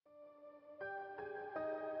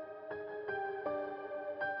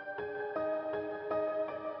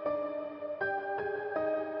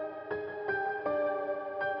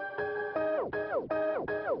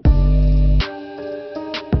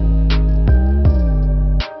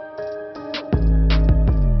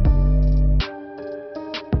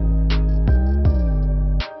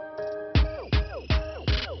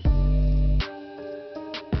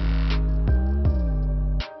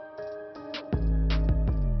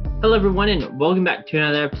Hello, everyone, and welcome back to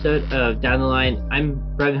another episode of Down the Line. I'm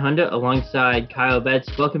Brevin Honda alongside Kyle Betts.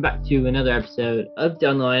 Welcome back to another episode of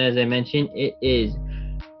Down the Line. As I mentioned, it is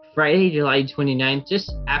Friday, July 29th,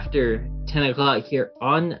 just after 10 o'clock here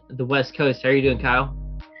on the West Coast. How are you doing, Kyle?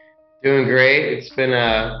 Doing great. It's been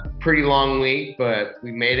a pretty long week, but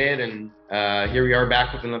we made it, and here we are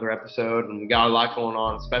back with another episode, and we got a lot going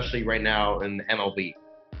on, especially right now in the MLB.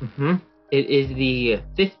 It is the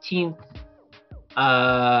 15th.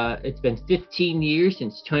 It's been 15 years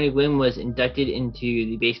since Tony Gwynn was inducted into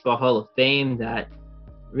the Baseball Hall of Fame. That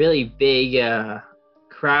really big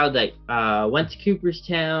crowd that went to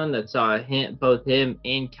Cooperstown that saw both him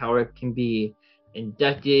and Cal Ripken be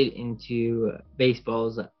inducted into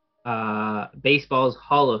baseball's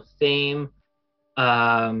Hall of Fame.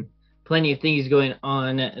 Plenty of things going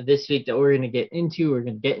on this week that we're going to get into. We're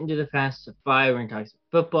going to get into the Fast Five. We're going to talk some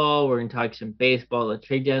football. We're going to talk some baseball. The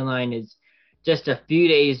trade deadline is just a few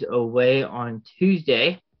days away on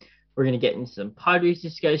Tuesday. We're going to get into some Padres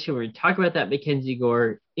discussion. We're going to talk about that Mackenzie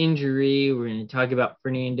Gore injury. We're going to talk about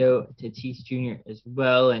Fernando Tatis Jr. as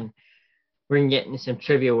well. And we're going to get into some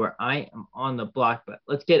trivia where I am on the block. But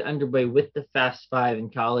let's get underway with the Fast Five.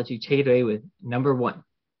 And Kyle, I'll let you take it away with number one.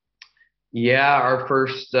 Yeah, our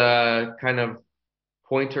first kind of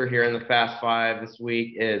pointer here in the Fast Five this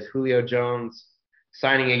week is Julio Jones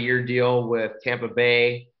signing a year deal with Tampa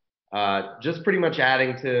Bay. Just pretty much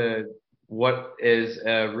adding to what is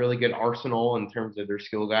a really good arsenal in terms of their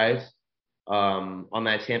skill guys on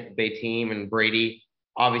that Tampa Bay team. And Brady,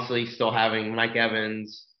 obviously, still having Mike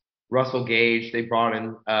Evans, Russell Gage, they brought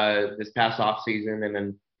in this past offseason, and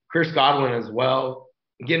then Chris Godwin as well,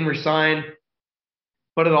 getting re-signed.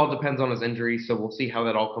 But it all depends on his injury, so we'll see how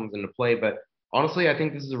that all comes into play. But honestly, I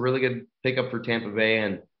think this is a really good pickup for Tampa Bay,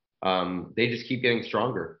 and they just keep getting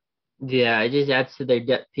stronger. Yeah, it just adds to their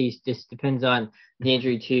depth piece. Just depends on the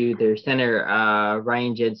injury to their center,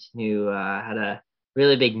 Ryan Jensen, who had a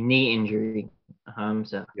really big knee injury.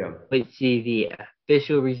 So Yeah. wait to see the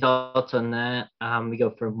official results on that. We go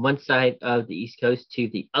from one side of the East Coast to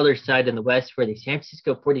the other side in the West, where the San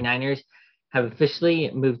Francisco 49ers have officially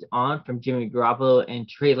moved on from Jimmy Garoppolo, and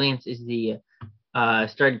Trey Lance is the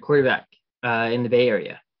starting quarterback in the Bay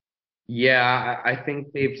Area. Yeah, I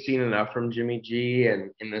think they've seen enough from Jimmy G,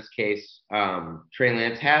 and in this case, Trey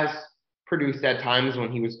Lance has produced at times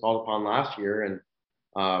when he was called upon last year, and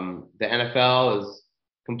the NFL is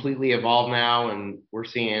completely evolved now, and we're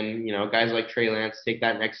seeing guys like Trey Lance take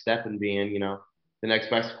that next step and being the next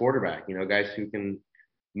best quarterback. Guys who can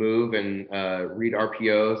move and read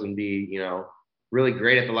RPOs and be really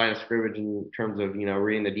great at the line of scrimmage in terms of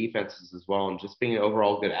reading the defenses as well, and just being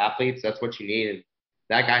overall good athletes. That's what you need. And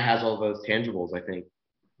that guy has all those tangibles, I think.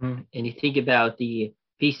 And you think about the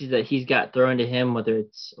pieces that he's got thrown to him, whether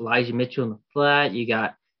it's Elijah Mitchell in the flat, you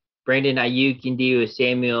got Brandon Ayuk and Deebo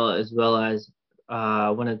Samuel, as well as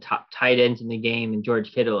one of the top tight ends in the game, and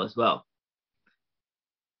George Kittle as well.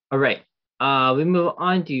 All right. We move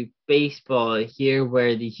on to baseball here,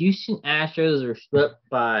 where the Houston Astros were swept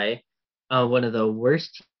by one of the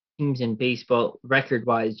worst teams in baseball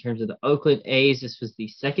record-wise in terms of the Oakland A's. This was the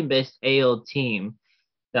second best AL team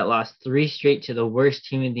that lost three straight to the worst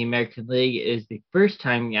team in the American League. It is the first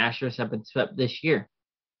time the Astros have been swept this year.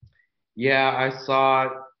 Yeah, I saw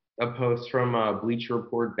a post from Bleacher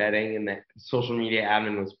Report betting, and the social media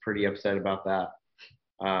admin was pretty upset about that.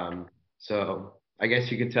 So I guess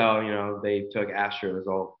you could tell, they took Astros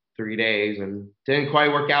all 3 days and didn't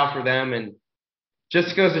quite work out for them. And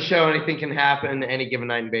just goes to show anything can happen any given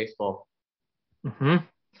night in baseball.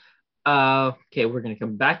 Okay, we're going to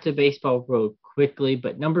come back to baseball real quickly,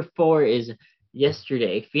 but number 4 is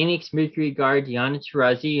yesterday. Phoenix Mercury guard Diana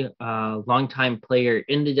Taurasi, a longtime player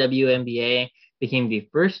in the WNBA, became the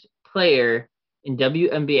first player in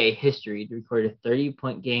WNBA history to record a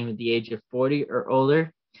 30-point game at the age of 40 or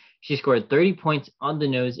older. She scored 30 points on the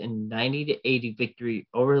nose in 90-80 victory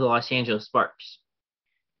over the Los Angeles Sparks.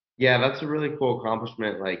 Yeah, that's a really cool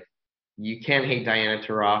accomplishment. Like, you can't hate Diana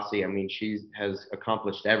Taurasi. I mean, she has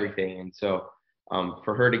accomplished everything. And so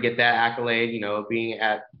for her to get that accolade, being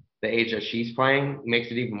at the age that she's playing,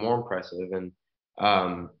 makes it even more impressive. And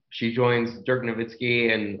she joins Dirk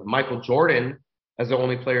Nowitzki and Michael Jordan as the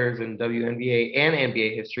only players in WNBA and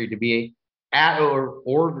NBA history to be at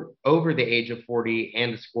or over the age of 40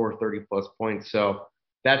 and to score 30-plus points. So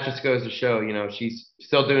that just goes to show, she's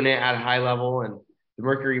still doing it at a high level. And the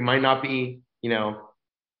Mercury might not be,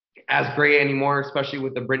 as great anymore, especially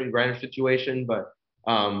with the Brittany Griner situation. But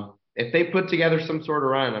if they put together some sort of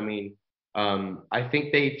run, I mean, I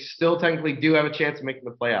think they still technically do have a chance of making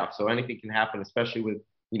the playoffs. So anything can happen, especially with,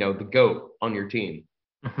 the GOAT on your team.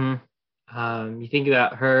 You think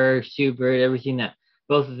about her, Sue Bird, everything that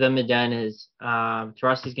both of them have done is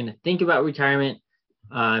Taurasi's going to think about retirement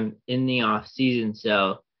in the off season.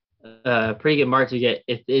 So pretty good mark to get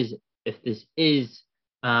if this is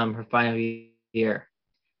her final year.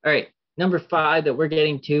 All right, number five that we're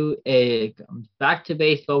getting to comes back to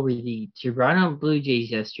baseball, where the Toronto Blue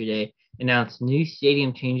Jays yesterday announced new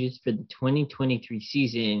stadium changes for the 2023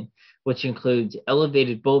 season, which includes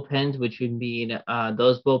elevated bullpens, which would mean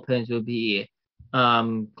those bullpens will be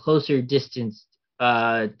closer distance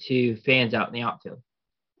to fans out in the outfield.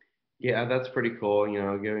 Yeah, that's pretty cool.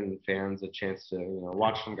 Giving fans a chance to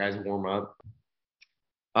watch some guys warm up.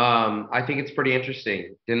 I think it's pretty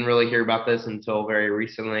interesting. Didn't really hear about this until very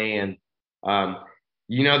recently, and um,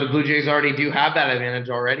 the Blue Jays already do have that advantage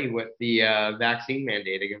already with the vaccine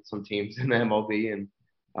mandate against some teams in the MLB, and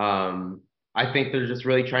I think they're just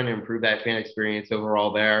really trying to improve that fan experience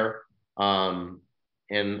overall there. Um,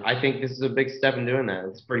 and I think this is a big step in doing that.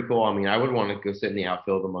 It's pretty cool. I mean, I would want to go sit in the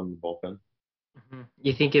outfield among the bullpen.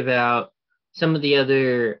 You think about some of the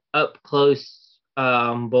other up close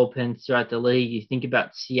bullpens throughout the league. You think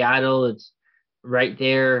about Seattle; it's right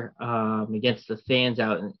there against the fans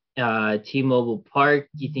out in T-Mobile Park.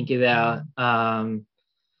 You think about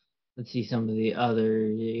let's see some of the other.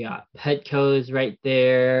 You got Petco's right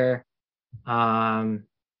there. Um,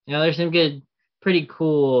 there's some good, pretty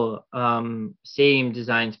cool stadium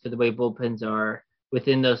designs for the way bullpens are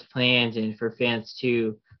within those plans and for fans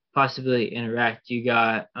to possibly interact. You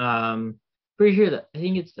got pretty sure that I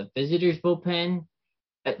think it's the visitors bullpen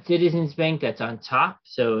at Citizens Bank that's on top,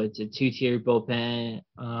 so it's a two-tier bullpen.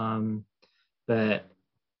 But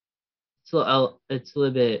it's a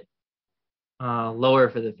little bit lower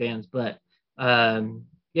for the fans, but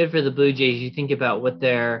good for the Blue Jays. You think about what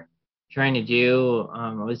they're trying to do.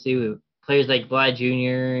 Obviously, with players like Vlad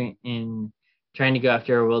Jr. and trying to go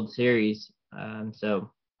after a World Series.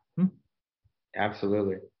 So,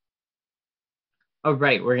 Absolutely. all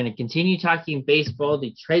right, we're going to continue talking baseball.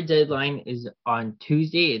 The trade deadline is on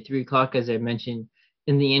Tuesday at 3 o'clock. As I mentioned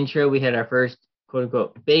in the intro, we had our first quote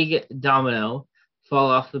unquote big domino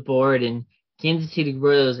fall off the board, and Kansas City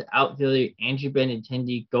Royals outfielder Andrew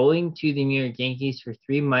Benintendi going to the New York Yankees for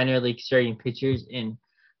three minor league starting pitchers in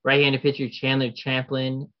right-handed pitcher Chandler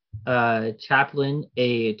Chaplin, a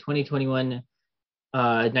 2021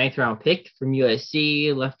 ninth round pick from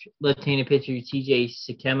USC, left-handed pitcher TJ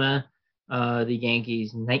Sakema, the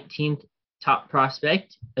Yankees' 19th top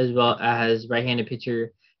prospect, as well as right-handed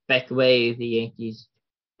pitcher Beck Way, the Yankees'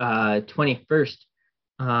 21st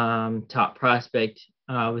top prospect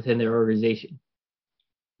within their organization.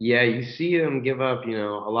 Yeah, you see them give up, a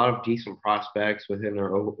lot of decent prospects within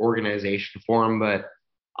their organization for him, but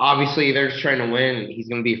obviously they're just trying to win. He's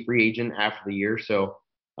going to be a free agent after the year, so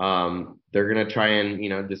they're going to try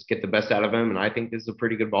and just get the best out of him. And I think this is a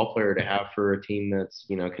pretty good ball player to have for a team that's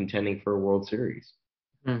contending for a World Series.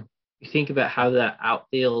 You think about how that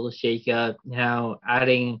outfield shake up, how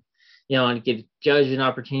adding, and give Judge an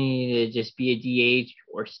opportunity to just be a DH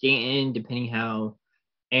or Stanton, depending how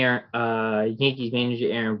Yankees manager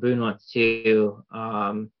Aaron Boone wants to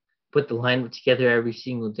put the lineup together every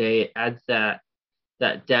single day. It adds that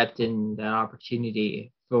depth and that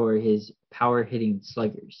opportunity for his power hitting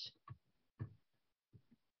sluggers.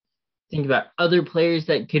 Think about other players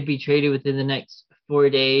that could be traded within the next 4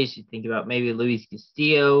 days. You think about maybe Luis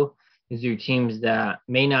Castillo. These are teams that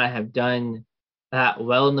may not have done that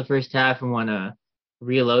well in the first half and want to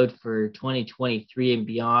reload for 2023 and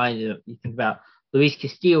beyond. You think about Luis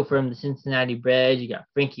Castillo from the Cincinnati Reds. You got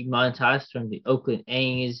Frankie Montas from the Oakland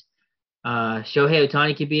A's. Shohei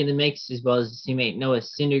Ohtani could be in the mix, as well as his teammate Noah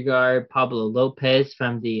Syndergaard, Pablo Lopez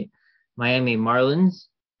from the Miami Marlins,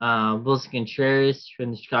 Wilson Contreras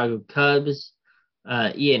from the Chicago Cubs,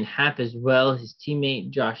 Ian Happ as well, his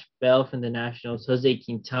teammate Josh Bell from the Nationals, Jose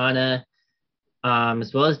Quintana,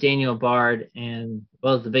 as well as Daniel Bard, and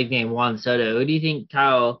well as the big name Juan Soto. Who do you think,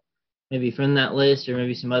 Kyle, maybe from that list, or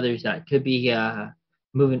maybe some others that could be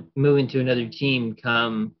moving to another team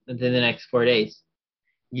come within the next 4 days?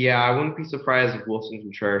 Yeah, I wouldn't be surprised if Wilson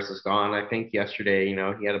Contreras is gone. I think yesterday,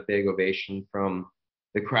 he had a big ovation from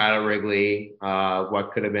the crowd at Wrigley,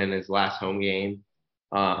 what could have been his last home game.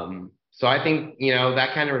 So I think,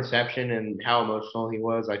 that kind of reception and how emotional he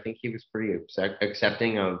was, I think he was pretty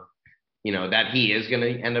accepting of, that he is going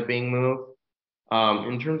to end up being moved.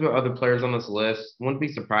 In terms of other players on this list, wouldn't be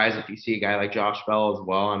surprised if you see a guy like Josh Bell as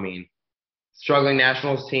well. I mean, struggling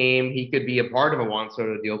Nationals team, he could be a part of a Juan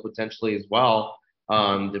Soto deal potentially as well,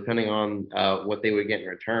 depending on what they would get in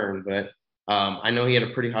return. But I know he had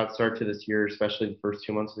a pretty hot start to this year, especially the first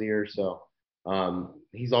 2 months of the year. So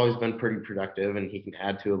He's always been pretty productive, and he can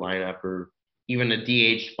add to a lineup or even a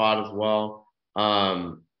DH spot as well.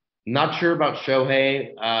 Not sure about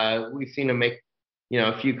Shohei. We've seen him make,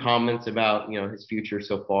 a few comments about, his future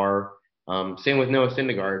so far. Same with Noah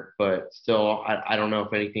Syndergaard, but still, I don't know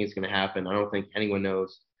if anything's going to happen. I don't think anyone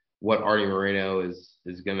knows what Artie Moreno is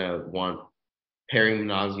going to want Perry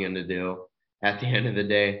Minasian to do at the end of the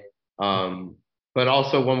day. But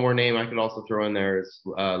also one more name I could also throw in there is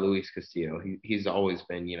Luis Castillo. He's always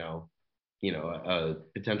been, a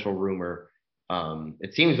potential rumor.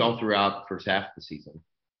 It seems all throughout the first half of the season.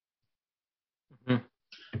 Mm-hmm.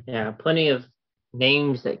 Yeah, plenty of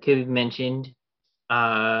names that could be mentioned.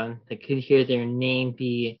 That could hear their name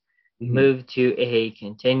be moved to a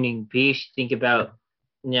contending beast. Think about,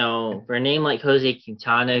 for a name like Jose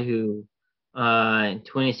Quintana, who in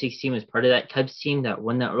 2016 was part of that Cubs team that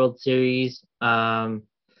won that World Series.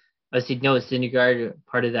 Obviously Noah Syndergaard,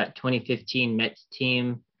 part of that 2015 Mets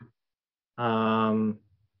team.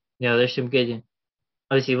 There's some good.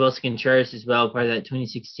 Obviously Wilson Contreras as well, part of that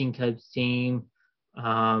 2016 Cubs team.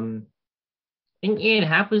 I think Ian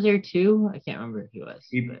Happ was there too. I can't remember if he was.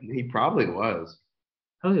 He probably was.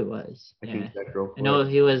 Oh, he was. I think that real quick. I know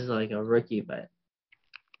he was like a rookie, but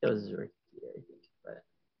it was his rookie year, I think.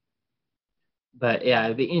 But yeah,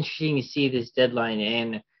 it'd be interesting to see this deadline.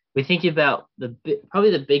 And we think about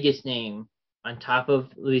probably the biggest name on top of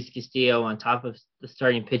Luis Castillo, on top of the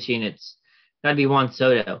starting pitching. It's got to be Juan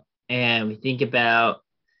Soto. And we think about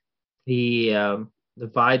the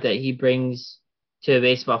vibe that he brings to a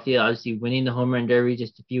baseball field, obviously winning the home run derby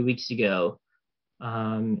just a few weeks ago.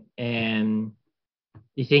 And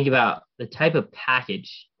you think about the type of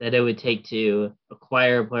package that it would take to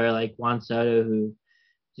acquire a player like Juan Soto, who,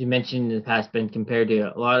 as you mentioned in the past, been compared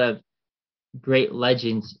to a lot of great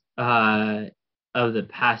legends of the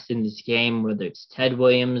past in this game, whether it's Ted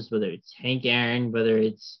Williams, whether it's Hank Aaron, whether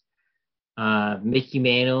it's Mickey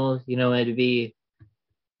Mantle. It'd be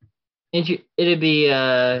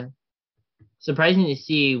surprising to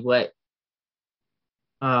see what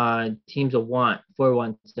teams will want for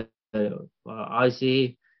Juan Soto.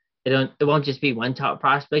 Obviously, it won't just be one top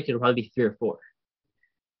prospect. It'll probably be 3 or 4.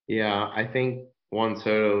 Yeah, I think Juan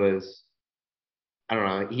Soto is, I don't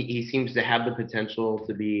know, he seems to have the potential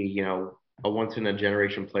to be, a once in a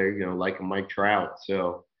generation player, like a Mike Trout.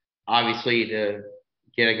 So obviously to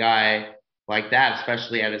get a guy like that,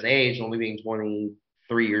 especially at his age, only being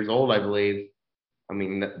 23 years old, I believe, I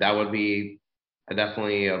mean, that would be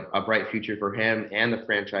definitely a bright future for him and the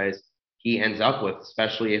franchise he ends up with,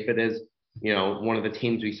 especially if it is, one of the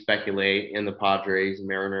teams we speculate in the Padres,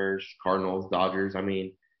 Mariners, Cardinals, Dodgers. I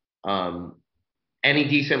mean, any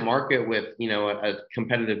decent market with, a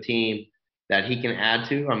competitive team that he can add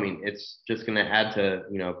to, I mean, it's just going to add to,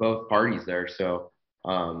 both parties there. So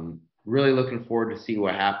really looking forward to see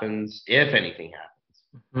what happens, if anything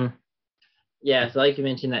happens. Mm-hmm. Yeah, so like you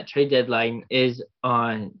mentioned, that trade deadline is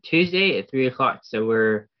on Tuesday at 3:00. So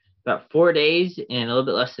we're about 4 days and a little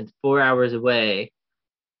bit less than 4 hours away,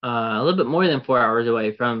 a little bit more than 4 hours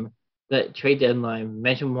away from the trade deadline. We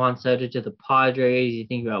mentioned Juan Soto to the Padres. You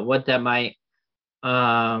think about what that might,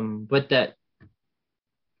 what that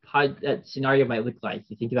scenario might look like.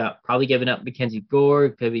 You think about probably giving up Mackenzie Gore,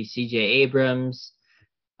 could be C.J. Abrams.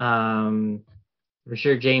 For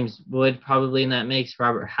sure, James Wood probably in that mix,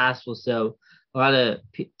 Robert Hassell. So a lot of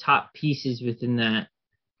top pieces within that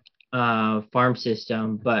farm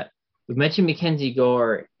system. But we mentioned Mackenzie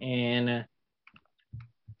Gore, and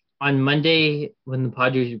on Monday when the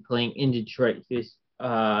Padres were playing in Detroit,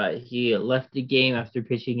 he left the game after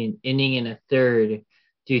pitching an inning and a third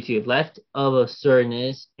due to left elbow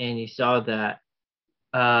soreness, and you saw that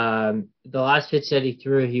the last pitch that he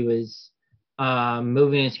threw, he was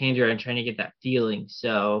moving his hands around trying to get that feeling.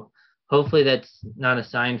 So hopefully that's not a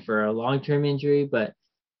sign for a long-term injury, but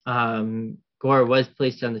Gore was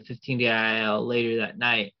placed on the 15-day IL later that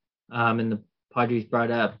night, and the Padres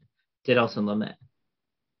brought up Dinelson Lamet.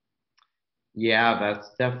 Yeah,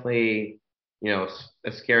 that's definitely,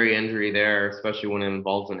 a scary injury there, especially when it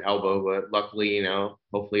involves an elbow. But luckily,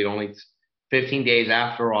 hopefully it only 15 days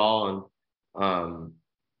after all, and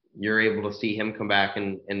you're able to see him come back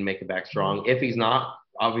and make it back strong. If he's not,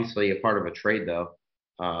 obviously a part of a trade, though.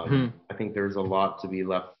 I think there's a lot to be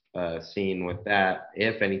left seen with that,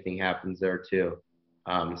 if anything happens there too,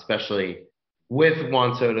 especially with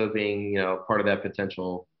Juan Soto being, part of that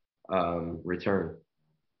potential return.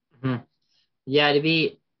 Yeah,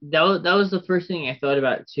 that was the first thing I thought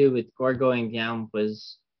about too with Gore going down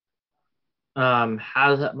was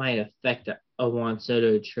how that might affect a Juan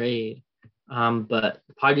Soto trade. But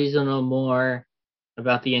the Padres will know more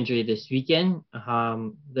about the injury this weekend.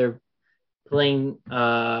 They're playing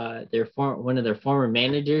one of their former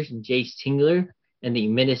managers, Jace Tingler, and the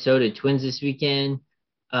Minnesota Twins this weekend.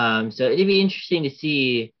 So it'd be interesting to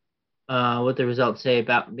see what the results say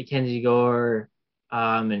about Mackenzie Gore,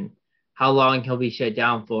 and how long he'll be shut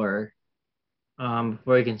down for,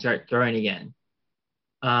 before he can start throwing again.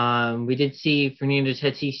 We did see Fernando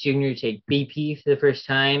Tatis Jr. take BP for the first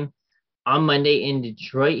time on Monday in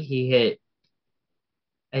Detroit.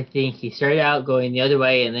 I think he started out going the other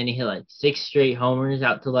way, and then he hit like 6 straight homers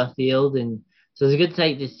out to left field. And so it's a good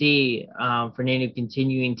sight to see, Fernando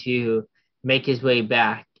continuing to make his way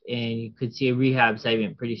back, and you could see a rehab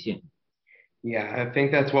segment pretty soon. Yeah, I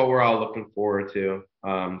think that's what we're all looking forward to,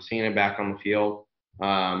 seeing it back on the field.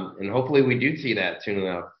 And hopefully we do see that soon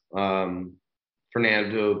enough.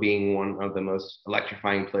 Fernando being one of the most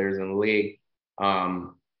electrifying players in the league,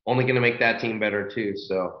 only going to make that team better too.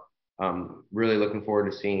 So really looking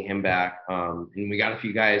forward to seeing him back. And we got a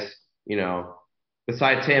few guys,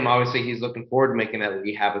 besides him, obviously he's looking forward to making that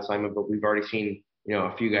rehab assignment, but we've already seen,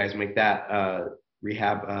 a few guys make that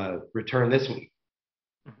rehab return this week.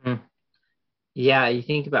 Mm-hmm. Yeah, you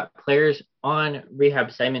think about players on rehab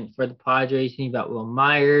assignment for the Padres. You think about Will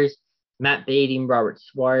Myers, Matt Beatty, and Robert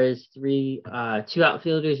Suarez, two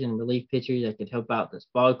outfielders and relief pitchers that could help out this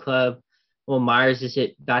ball club. Will Myers has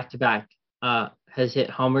hit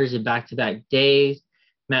homers in back-to-back days.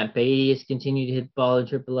 Matt Beatty has continued to hit the ball in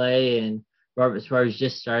AAA, and Robert Suarez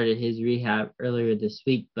just started his rehab earlier this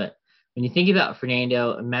week. But when you think about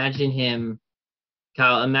Fernando,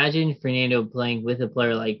 Kyle, imagine Fernando playing with a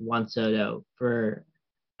player like Juan Soto for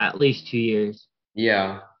at least 2 years.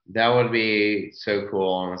 Yeah, that would be so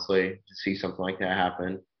cool, honestly, to see something like that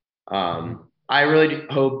happen. I really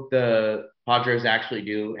hope the Padres actually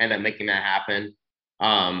do end up making that happen.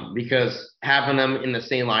 Because having them in the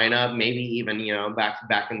same lineup, maybe even, back to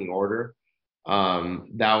back in the order,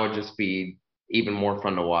 that would just be even more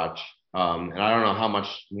fun to watch. And I don't know how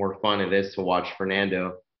much more fun it is to watch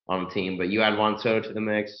Fernando on the team, but you add Juan Soto to the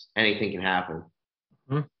mix, anything can happen.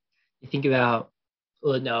 Mm-hmm. You think about,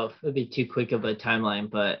 well, no, it would be too quick of a timeline,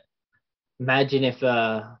 but imagine if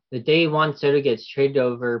the day Juan Soto gets traded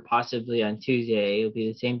over, possibly on Tuesday, it'll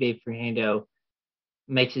be the same day Fernando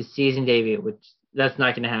makes his season debut, which that's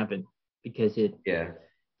not going to happen because Yeah.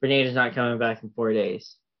 Fernando's not coming back in 4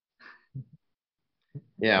 days.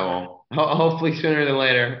 Yeah, well, hopefully sooner than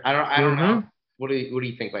later. I don't know. Mm-hmm. What do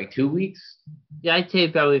you think? Like 2 weeks? Yeah, I'd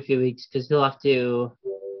say probably a few weeks because he'll have to.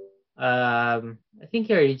 I think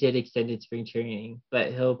he already did extended spring training, but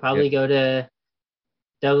he'll Yeah. probably go to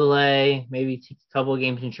AA, maybe take a couple of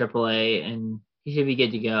games in AAA, and he should be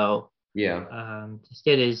good to go. Yeah. Just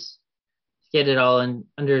get it all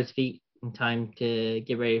under his feet in time to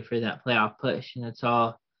get ready for that playoff push, and that's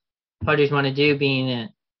all Padres want to do. Being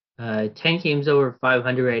at 10 games over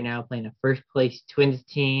 500 right now, playing a first place Twins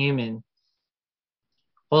team and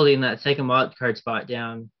holding that second wild card spot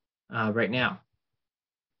down right now.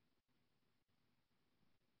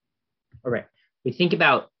 All right. We think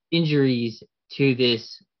about injuries to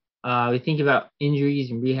this. We think about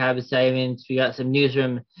injuries and rehab assignments. We got some news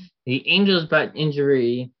from the Angels about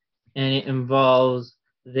injury, and it involves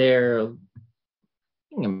I'm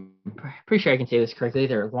pretty sure I can say this correctly,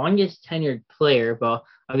 their longest tenured player, but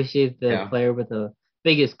obviously the player with the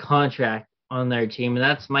biggest contract on their team, and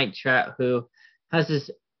that's Mike Trout, who has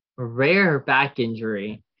this rare back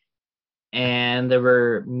injury. And there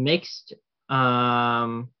were mixed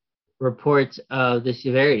reports of the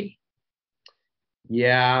severity.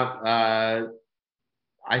 Yeah,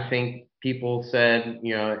 I think people said,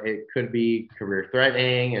 it could be career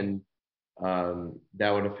threatening, and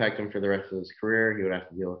that would affect him for the rest of his career. He would have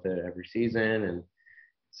to deal with it every season. And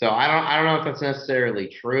so I don't know if that's necessarily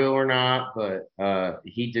true or not, but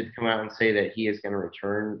he did come out and say that he is going to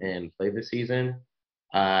return and play this season.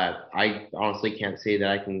 I honestly can't say that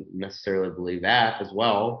I can necessarily believe that as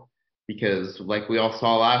well, because like we all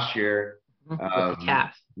saw last year, with the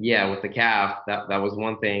calf. Yeah, with the calf, that was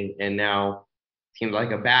one thing, and now it seems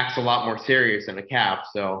like a back's a lot more serious than a calf.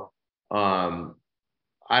 So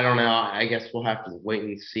I don't know. I guess we'll have to wait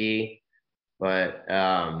and see. But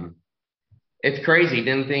it's crazy.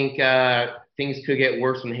 Didn't think things could get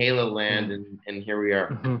worse in Halo Land, and here we are.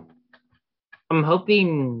 Mm-hmm. I'm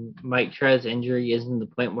hoping Mike Trout's injury isn't the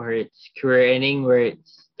point where it's career ending, where it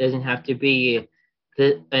doesn't have to be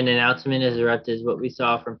an announcement as abrupt as what we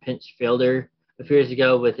saw from pinch fielder a few years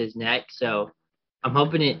ago with his neck. So I'm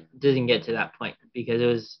hoping it doesn't get to that point, because it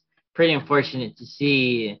was pretty unfortunate to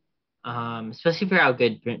see, especially for how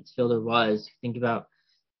good pinch fielder was. Think about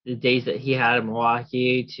the days that he had in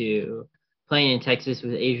Milwaukee to playing in Texas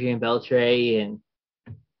with Adrian Beltre and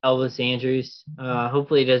Elvis Andrus.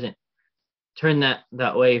 Hopefully it doesn't turn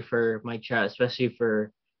that way for Mike Trout, especially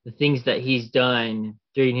for the things that he's done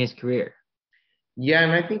during his career. Yeah,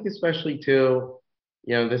 and I think especially too,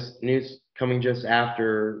 this news coming just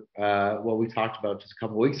after what we talked about just a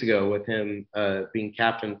couple weeks ago with him being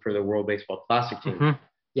captain for the World Baseball Classic team. Mm-hmm.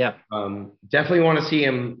 Yeah. Definitely want to see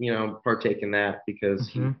him, partake in that because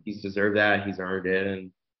Mm-hmm. he's deserved that. He's earned it,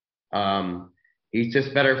 and he's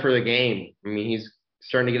just better for the game. I mean, he's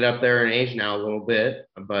starting to get up there in age now a little bit,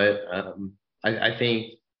 but I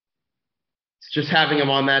think it's just having him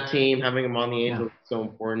on that team, having him on the Yeah. Angels is so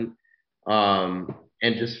important.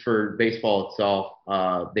 And just for baseball itself,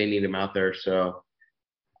 they need him out there. So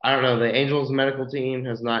I don't know. The Angels medical team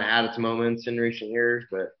has not had its moments in recent years,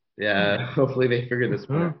 but yeah, hopefully they figure this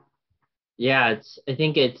one out. Mm-hmm. Yeah, I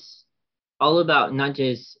think it's all about not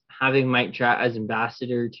just having Mike Trout as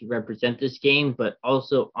ambassador to represent this game, but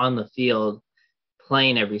also on the field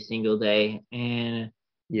playing every single day. And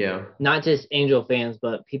Yeah, not just Angel fans,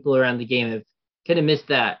 but people around the game have kind of missed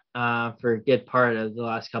that for a good part of the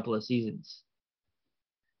last couple of seasons.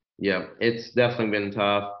 yeah, it's definitely been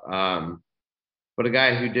tough. But a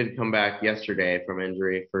guy who did come back yesterday from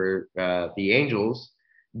injury for the Angels,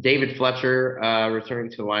 David Fletcher, returning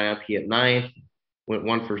to the lineup. He hit ninth, went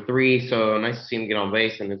 1 for 3. So nice to see him get on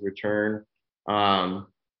base in his return. Um,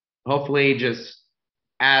 Hopefully, just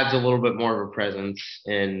adds a little bit more of a presence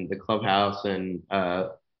in the clubhouse and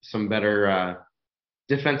some better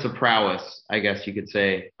defensive prowess, I guess you could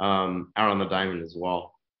say, out on the diamond as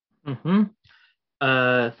well. Mm-hmm.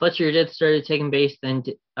 Fletcher did started taking base, then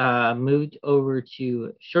moved over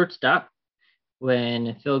to shortstop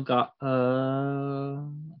when Phil Goslin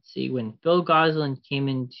came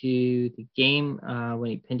into the game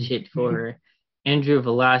when he pinch hit for Andrew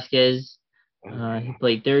Velasquez. He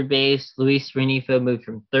played third base. Luis Renifo moved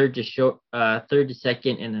from third to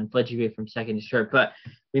second, and then Fletcher moved from second to short. But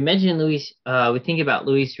we mentioned Luis. We think about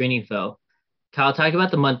Luis Renifo. Kyle, talk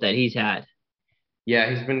about the month that he's had.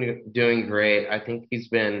 Yeah, he's been doing great. I think he's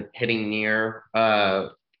been hitting near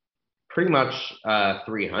pretty much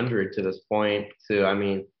 300 to this point. So, I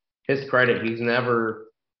mean, his credit, he's never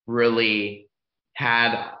really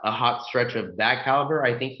had a hot stretch of that caliber.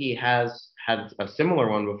 I think he has had a similar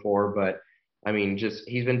one before, but I mean, just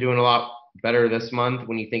he's been doing a lot better this month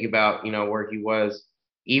when you think about, where he was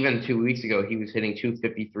even 2 weeks ago, he was hitting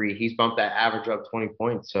 253. He's bumped that average up 20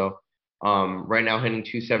 points. So, right now hitting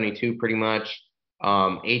 272 pretty much,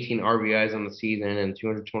 18 RBIs on the season and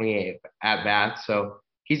 228 at bats. So,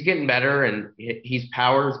 he's getting better and his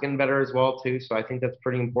power is getting better as well too. So I think that's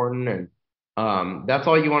pretty important. And that's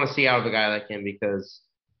all you want to see out of a guy like him because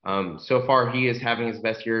so far he is having his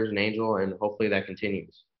best year as an Angel, and hopefully that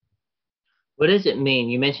continues. What does it mean?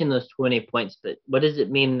 You mentioned those 20 points, but what does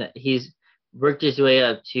it mean that he's worked his way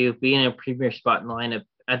up to being a premier spot in the lineup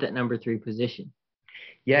at that number 3 position?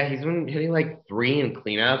 Yeah, he's been hitting like 3 in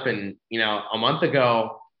cleanup, and a month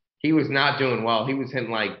ago he was not doing well. He was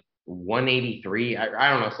hitting like 183.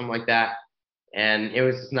 I don't know, something like that. And it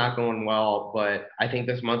was just not going well. But I think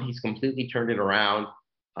this month he's completely turned it around.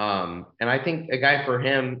 And I think a guy for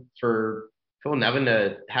Phil Nevin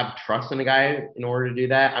to have trust in a guy in order to do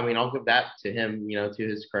that. I mean, I'll give that to him, to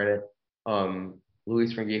his credit.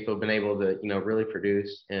 Luis Rengifo been able to, really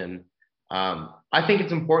produce. And I think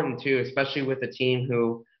it's important too, especially with a team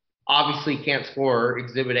who obviously can't score.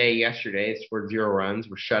 Exhibit A yesterday scored 0 runs,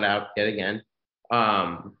 were shut out yet again.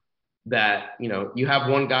 Um, that you have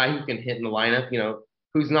one guy who can hit in the lineup,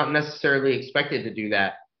 who's not necessarily expected to do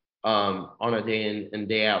that on a day in and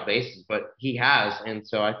day out basis, but he has, and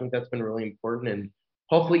so I think that's been really important. And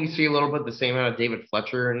hopefully, you see a little bit the same out of David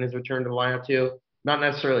Fletcher in his return to the lineup too. Not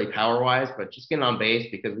necessarily power wise, but just getting on base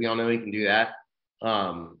because we all know he can do that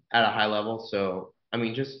at a high level. So I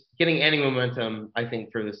mean, just getting any momentum, I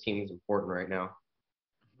think for this team is important right now.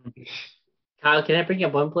 Kyle, can I bring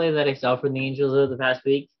up one play that I saw from the Angels over the past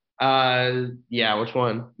week? Yeah, which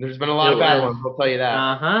one? There's been a It lot of bad was, ones. I'll tell you that.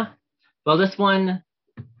 uh-huh. Well, this one,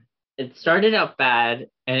 it started out bad,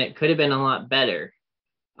 and it could have been a lot better.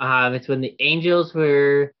 It's when the Angels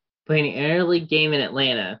were playing an interleague game in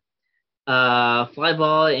Atlanta. Fly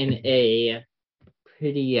ball in a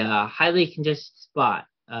pretty highly congested spot,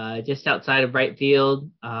 just outside of right field,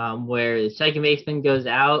 where the second baseman goes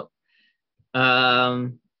out.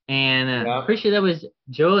 And Yeah, pretty sure that was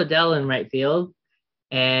Joe Adell in right field,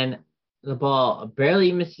 and the ball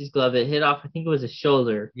barely missed his glove. It hit off, I think it was a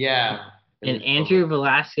shoulder, yeah. It and was over. Andrew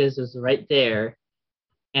Velasquez was right there,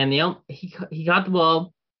 and he got the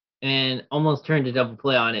ball and almost turned a double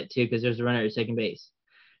play on it too because there's a runner at second base.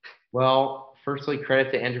 Well, firstly,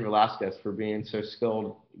 credit to Andrew Velasquez for being so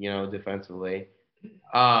skilled, defensively.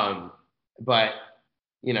 Um, but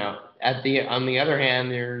On the other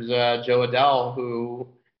hand, there's Joe Adele, who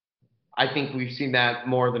I think we've seen that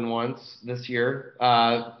more than once this year.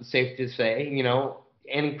 Safe to say, and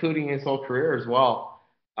including his whole career as well.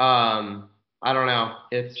 I don't know.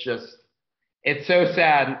 It's so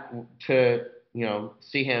sad to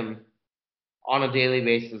see him on a daily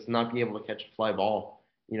basis not be able to catch a fly ball.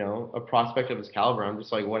 A prospect of his caliber. I'm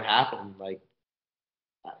just like, what happened? Like,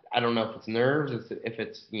 I don't know if it's nerves, if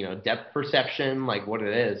it's depth perception, like what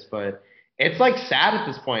it is, but it's like sad at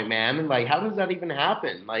this point, man. And like, how does that even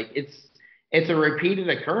happen? Like, it's a repeated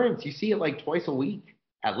occurrence. You see it like twice a week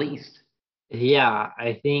at least. Yeah,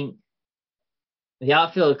 I think the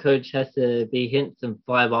outfield coach has to be hitting some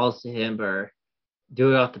fly balls to him or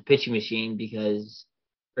do it off the pitching machine because,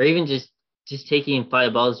 or even just taking fly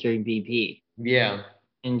balls during BP Yeah,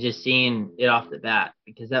 and just seeing it off the bat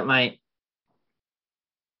because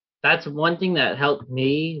that's one thing that helped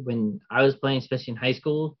me when I was playing, especially in high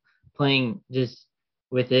school, playing just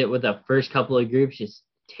with the first couple of groups,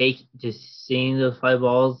 just seeing those fly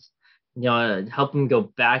balls, help him go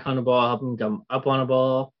back on the ball, help him come up on a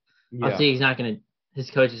ball. yeah, Obviously,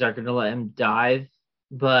 his coaches aren't gonna let him dive,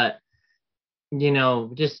 but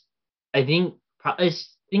just I think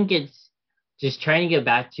it's just trying to get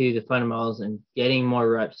back to the fundamentals and getting more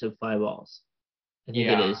reps of fly balls. I think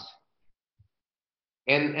it yeah. is.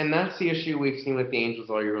 And that's the issue we've seen with the Angels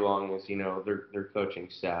all year long is, their coaching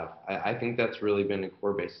staff. I think that's really been the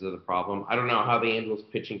core basis of the problem. I don't know how the Angels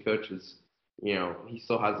pitching coach is, he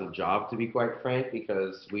still has a job to be quite frank,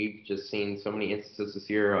 because we've just seen so many instances this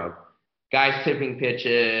year of guys tipping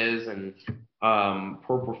pitches and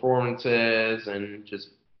poor performances and just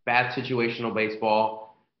bad situational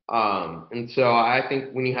baseball. And so I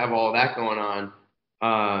think when you have all that going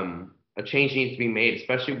on, a change needs to be made,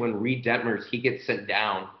 especially when Reed Detmers, he gets sent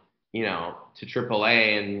down, to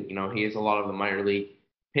AAA, and he has a lot of the minor league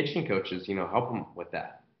pitching coaches, help him with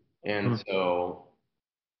that. And Mm. so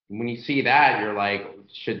when you see that, you're like,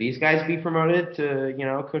 should these guys be promoted to,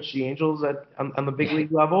 coach the Angels on the big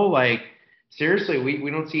league level? Like, seriously,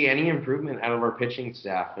 we don't see any improvement out of our pitching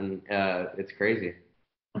staff, and it's crazy.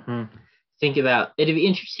 Mhm. Think about it'd be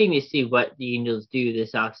interesting to see what the Angels do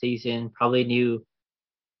this offseason. Probably new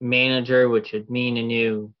manager, which would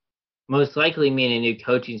most likely mean a new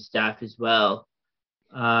coaching staff as well.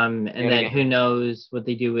 And And then again, who knows what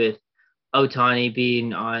they do with Otani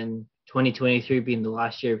being on 2023 being the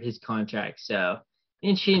last year of his contract. So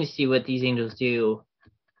interesting to see what these Angels do.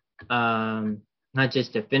 Not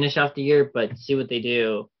just to finish off the year, but see what they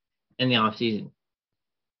do in the offseason.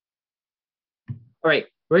 All right,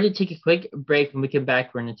 we're going to take a quick break. When we come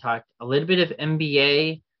back, we're going to talk a little bit of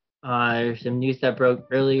NBA. There's some news that broke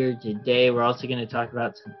earlier today. We're also going to talk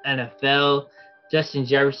about some NFL. Justin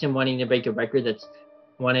Jefferson wanting to break a record that's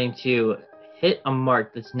wanting to hit a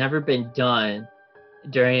mark that's never been done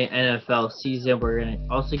during an NFL season. We're going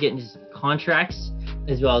to also get into some contracts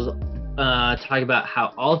as well as talk about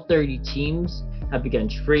how all 30 teams have begun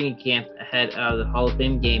training camp ahead of the Hall of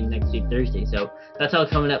Fame game next week, Thursday. So that's all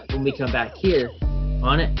coming up when we come back here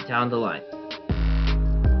on it down the line.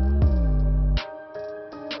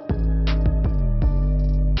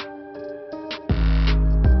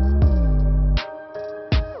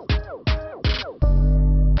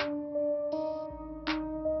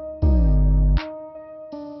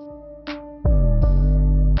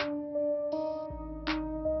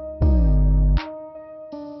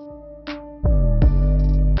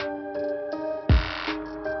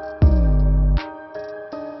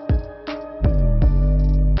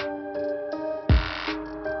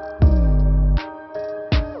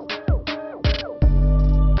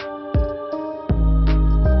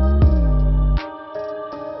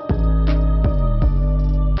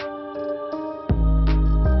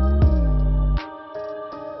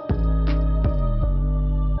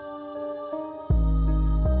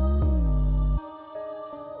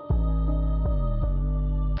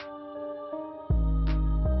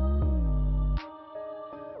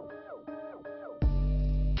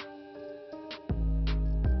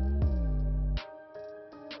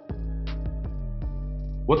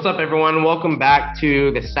 what's up, everyone? Welcome back to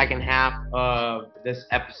the second half of this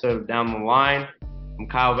episode of Down the Line. I'm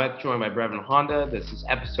Kyle Beck, joined by Brevin Honda. This is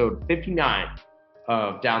episode 59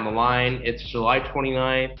 of Down the Line. It's July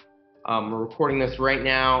 29th. We're recording this right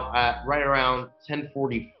now at right around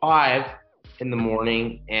 10:45 in the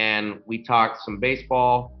morning, and we talked some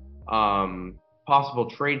baseball, possible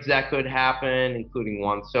trades that could happen, including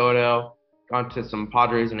Juan Soto, gone to some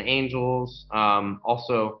Padres and Angels,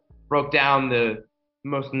 also broke down the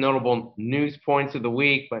most notable news points of the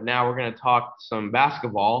week, but now we're going to talk some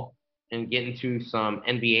basketball. and get into some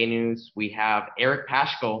NBA news, we have Eric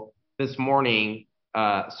Paschall this morning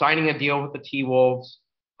signing a deal with the T-Wolves.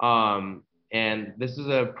 And this is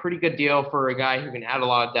a pretty good deal for a guy who can add a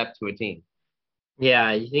lot of depth to a team.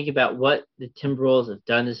 Yeah, you think about what the Timberwolves have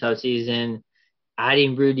done this offseason,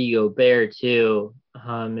 adding Rudy Gobert too,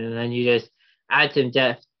 and then you just add some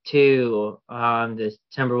depth to the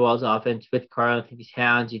Timberwolves offense with Karl-Anthony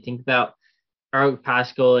Towns. You think about Eric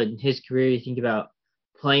Paschall and his career. You think about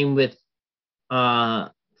playing with uh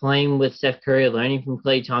playing with Steph Curry, learning from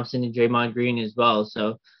Klay Thompson and Draymond Green as well.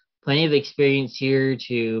 So plenty of experience here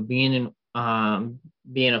to being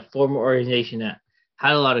a former organization that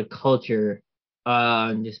had a lot of culture,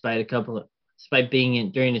 despite being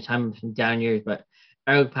in during the time of some down years. But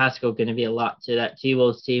Eric Paschall going to be a lot to that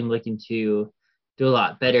T-Wolves team, looking to do a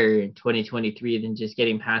lot better in 2023 than just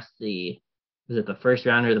getting past the first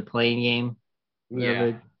round or the playing game,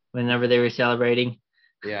 Yeah. whenever they were celebrating.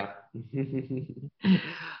 Yeah.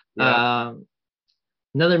 Yeah. Um,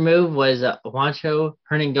 Another move was Juancho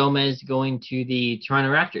Hernangomez going to the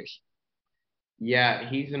Toronto Raptors. Yeah,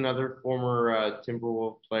 he's another former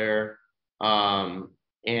Timberwolf player.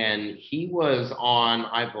 And he was on,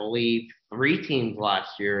 I believe, three teams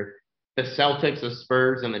last year, the Celtics, the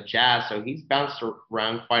Spurs, and the Jazz. So he's bounced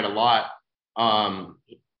around quite a lot. Um,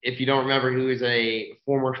 if you don't remember, he was a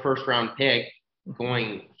former first round pick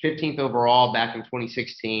going 15th overall back in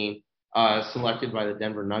 2016, selected by the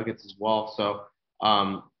Denver Nuggets as well. So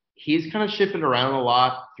he's kind of shifted around a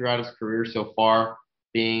lot throughout his career so far,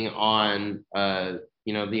 being on the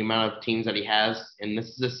amount of teams that he has, and this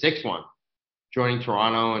is the sixth one joining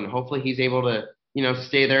Toronto, and hopefully he's able to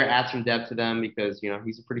stay there, add some depth to them, because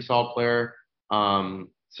he's a pretty solid player.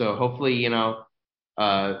 So hopefully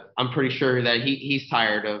I'm pretty sure that he's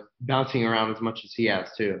tired of bouncing around as much as he has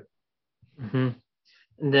too. Mm-hmm.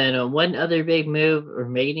 And then one other big move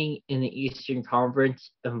remaining in the Eastern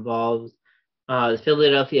Conference involves the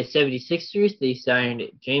Philadelphia 76ers. They signed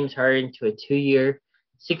James Harden to a 2-year,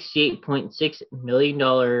 $68.6 million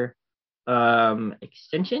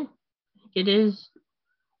extension. I think it is.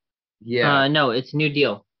 Yeah. No, it's a new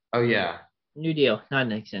deal. Oh yeah. New deal, not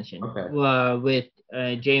an extension. Okay. With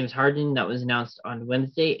James Harden, that was announced on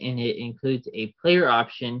Wednesday, and it includes a player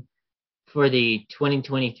option for the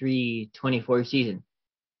 2023-24 season.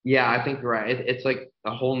 Yeah, I think you're right. It's like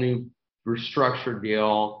a whole new restructured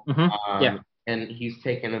deal. Mm-hmm. Yeah. And he's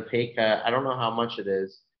taken a pay cut. I don't know how much it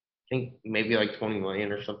is. I think maybe like 20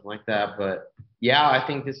 million or something like that. But yeah, I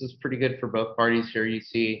think this is pretty good for both parties here. You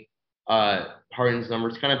see Harden's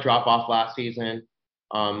numbers kind of drop off last season.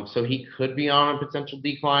 So he could be on a potential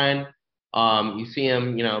decline. You see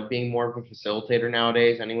him, being more of a facilitator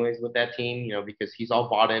nowadays, anyways, with that team, because he's all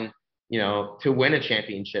bought in, to win a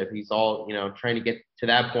championship. He's all, trying to get to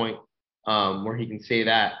that point where he can say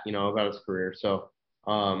that, about his career. So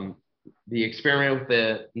the experiment with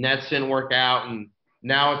the Nets didn't work out, and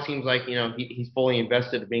now it seems like he's fully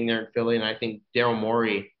invested in being there in Philly, and I think Daryl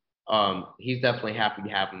Morey, he's definitely happy to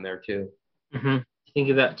have him there too. Mm-hmm. Think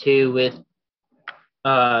about too with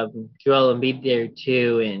Joel Embiid there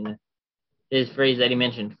too, and his phrase that he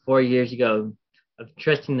mentioned 4 years ago of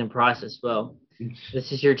trusting the process. Well,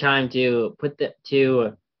 this is your time to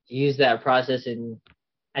use that process and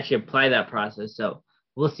actually apply that process. So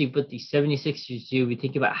we'll see what the 76ers do. We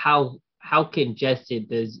think about how congested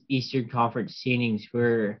those Eastern Conference standings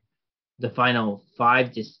were the final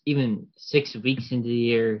 5 to even 6 weeks into the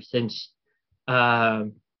year since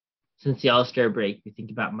the All-Star break. We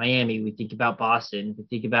think about Miami, we think about Boston, we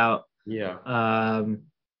think about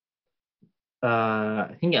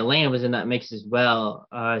I think Atlanta was in that mix as well.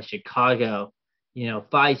 Chicago,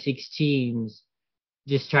 5-6 teams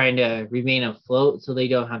just trying to remain afloat so they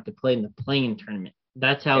don't have to play in the play-in tournament.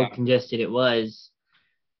 That's how congested it was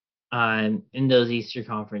in those Eastern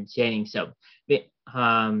Conference standings. So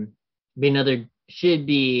should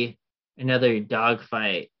be another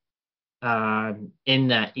dogfight in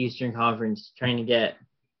that Eastern Conference, trying to get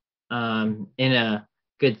in a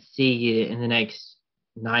good seed in the next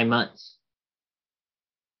 9 months.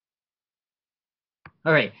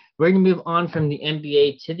 All right, we're going to move on from the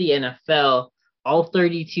NBA to the NFL. All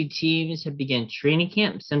 32 teams have begun training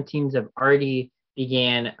camp. Some teams have already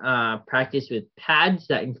began practice with pads.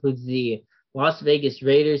 That includes the Las Vegas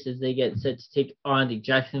Raiders as they get set to take on the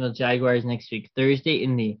Jacksonville Jaguars next week, Thursday,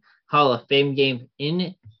 in the Hall of Fame game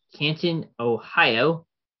in Canton, Ohio.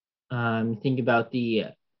 Think about the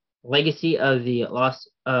legacy of the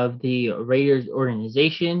Raiders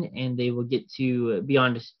organization, and they will get to be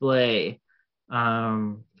on display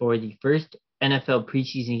for the first NFL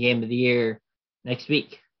preseason game of the year next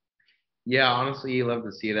week. Yeah, honestly, you love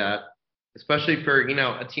to see that. especially for,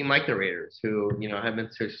 a team like the Raiders, who, have been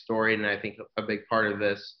so storied. And I think a big part of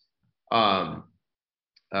this um,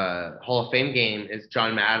 Hall of Fame game is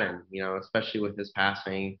John Madden, especially with his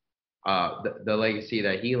passing, the legacy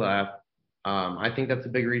that he left. I think that's a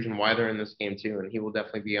big reason why they're in this game too. And he will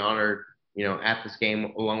definitely be honored, at this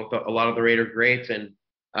game along with a lot of the Raider greats. And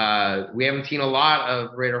we haven't seen a lot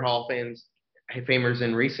of Raider Hall of Famers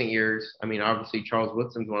in recent years. I mean, obviously Charles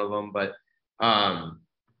Woodson's one of them, but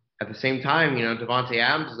at the same time, Devontae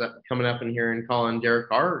Adams is coming up in here and calling Derek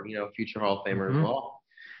Carr, future Hall of Famer as well.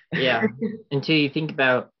 Yeah. Until you think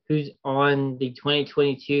about who's on the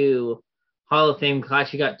 2022 Hall of Fame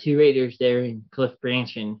class, you got two Raiders there in Cliff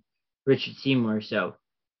Branch and Richard Seymour. So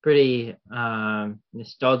pretty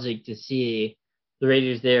nostalgic to see the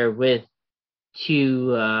Raiders there with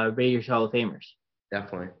two Raiders Hall of Famers.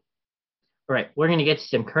 Definitely. All right, we're going to get to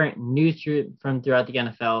some current news from throughout the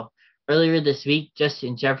NFL. Earlier this week,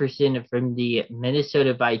 Justin Jefferson from the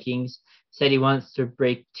Minnesota Vikings said he wants to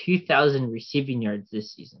break 2,000 receiving yards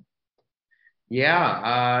this season.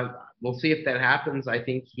 Yeah, we'll see if that happens. I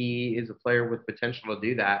think he is a player with potential to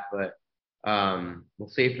do that, but we'll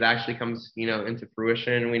see if it actually comes, into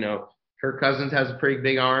fruition. We know Kirk Cousins has a pretty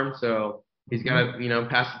big arm, so he's got to,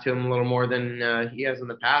 pass it to him a little more than he has in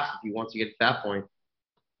the past if he wants to get to that point.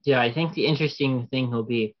 Yeah, I think the interesting thing will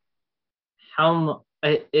be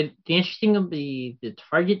the interesting will be the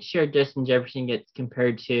target share Justin Jefferson gets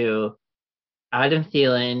compared to Adam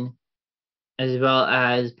Thielen, as well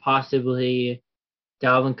as possibly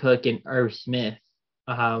Dalvin Cook and Irv Smith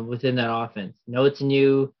within that offense. No, it's a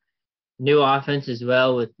new offense as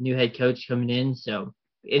well with new head coach coming in, so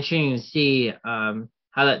interesting to see how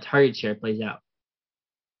that target share plays out.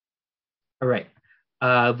 All right.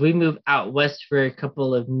 We move out west for a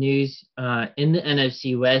couple of news in the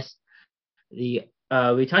NFC West. We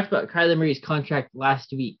talked about Kyler Murray's contract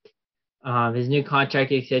last week. His new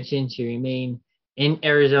contract extension to remain in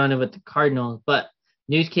Arizona with the Cardinals, but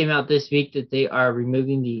news came out this week that they are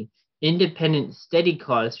removing the independent steady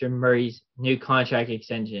clause from Murray's new contract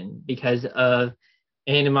extension because of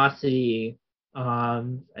animosity. I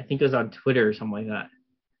think it was on Twitter or something like that.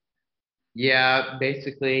 Yeah,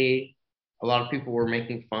 basically, a lot of people were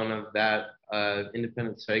making fun of that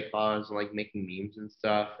independent study clause and like making memes and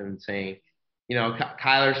stuff and saying,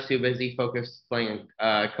 Kyler's too busy focused playing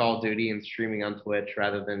Call of Duty and streaming on Twitch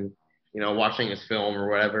rather than, watching his film or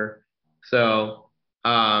whatever. So,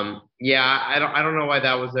 yeah, I don't know why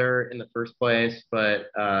that was there in the first place, but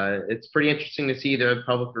it's pretty interesting to see their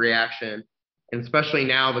public reaction, and especially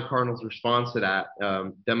now the Cardinals' response to that,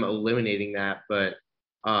 them eliminating that. But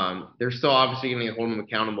they're still obviously going to hold him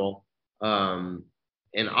accountable. And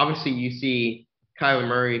obviously you see Kyler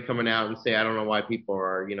Murray coming out and say, I don't know why people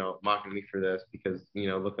are, mocking me for this because,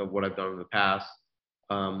 look at what I've done in the past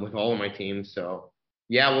with all of my teams. So,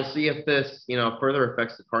 yeah, we'll see if this, further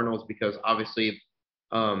affects the Cardinals because obviously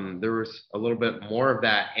there was a little bit more of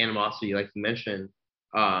that animosity, like you mentioned,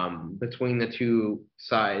 between the two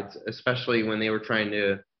sides, especially when they were trying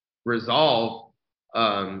to resolve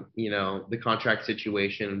the contract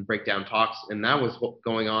situation, breakdown talks. And that was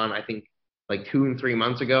going on, I think, like 2 and 3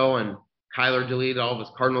 months ago. And Kyler deleted all of his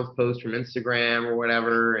Cardinals posts from Instagram or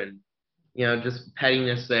whatever. And, just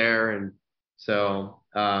pettiness there. And so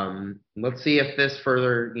let's see if this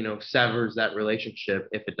further, severs that relationship,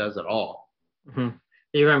 if it does at all. Mm-hmm.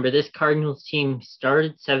 You remember this Cardinals team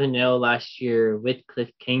started 7-0 last year with Cliff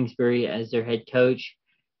Kingsbury as their head coach.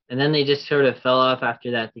 And then they just sort of fell off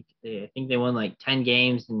after that. I think they won like 10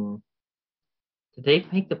 games. And did they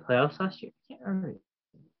make the playoffs last year? I can't remember.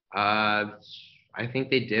 I think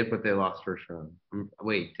they did, but they lost first round.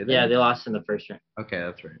 Wait, did they? Yeah, they lost in the first round. Okay,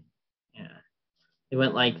 that's right. Yeah, they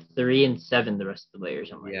went like 3-7 the rest of the way or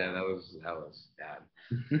something. Yeah, like that was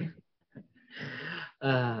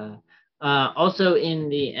bad. Also in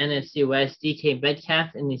the NFC West, DK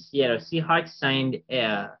Metcalf and the Seattle Seahawks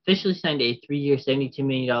officially signed a 3-year, $72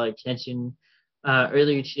 million extension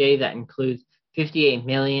earlier today. That includes $58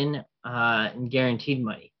 million in guaranteed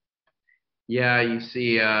money. Yeah, you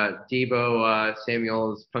see Deebo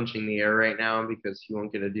Samuel is punching the air right now because he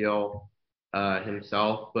won't get a deal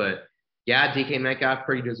himself. But yeah, DK Metcalf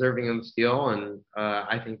pretty deserving of this deal, and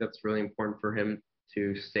I think that's really important for him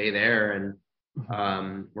to stay there. And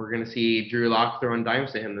we're going to see Drew Lock throwing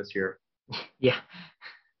dimes to him this year. Yeah.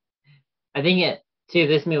 I think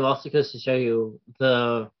this move also goes to show you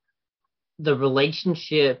the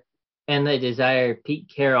relationship and the desire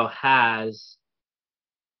Pete Carroll has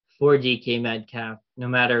for DK Metcalf, no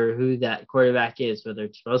matter who that quarterback is, whether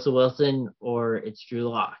it's Russell Wilson or it's Drew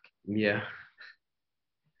Lock. Yeah.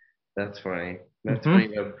 That's funny. That's funny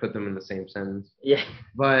Hmm. to put them in the same sentence. Yeah.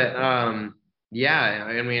 But yeah,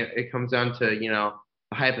 I mean, it comes down to,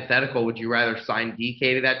 a hypothetical. Would you rather sign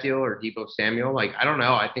DK to that deal or Debo Samuel? Like, I don't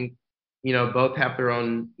know. I think, both have their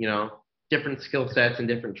own, different skill sets and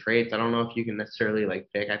different traits. I don't know if you can necessarily like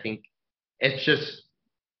pick. I think it's just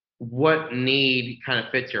what need kind of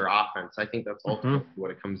fits your offense. I think that's Hmm. ultimately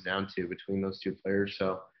what it comes down to between those two players.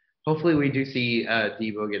 So hopefully we do see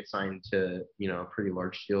Debo get signed to, a pretty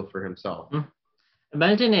large deal for himself.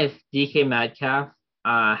 Imagine if DK Metcalf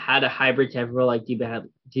had a hybrid type role like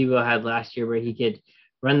Debo had last year, where he could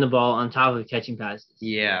run the ball on top of catching passes.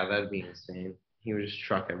 Yeah, that'd be insane. He would just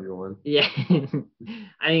truck everyone. Yeah.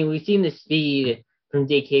 I mean, we've seen the speed from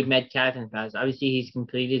DK Metcalf in the past. Obviously, he's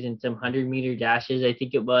completed in some 100-meter dashes, I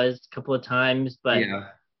think it was, a couple of times, but Yeah.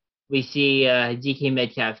 we see DK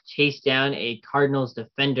Metcalf chase down a Cardinals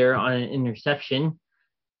defender on an interception,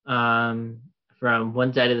 um, from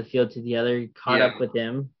one side of the field to the other, caught Yeah. up with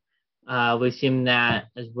him. We've seen that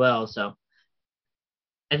as well. So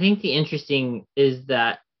I think the interesting is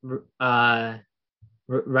that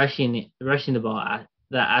rushing the ball,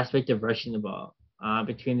 that aspect of rushing the ball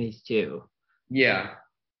between these two, Yeah.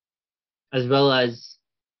 as well as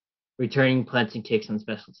returning punts and kicks on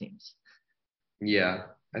special teams. Yeah.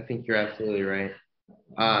 I think you're absolutely right.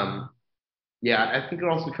 Um, yeah, I think it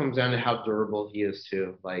also comes down to how durable he is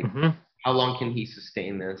too. Like, Hmm. how long can he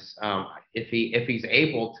sustain this? If he's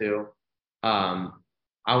able to, um,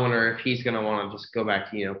 I wonder if he's gonna want to just go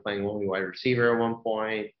back to playing only wide receiver at one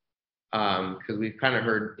point. Because we've kind of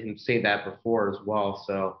heard him say that before as well.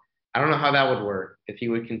 So I don't know how that would work if he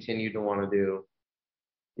would continue to want to do,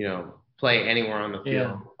 play anywhere on the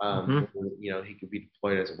Yeah. field. Hmm. He could be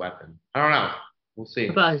deployed as a weapon. I don't know. We'll What see.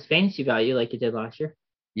 about his fantasy value, like it did last year?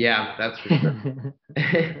 Yeah, that's for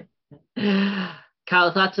sure.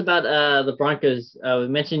 Kyle, thoughts about the Broncos? We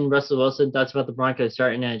mentioned Russell Wilson. Thoughts about the Broncos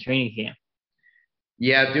starting a training camp?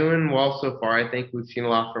 Yeah, doing well so far. I think we've seen a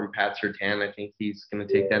lot from Pat Surtain. I think he's going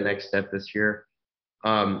to take that next step this year,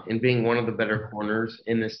 in being one of the better corners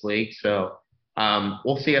in this league. So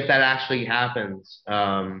we'll see if that actually happens.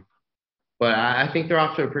 But I think they're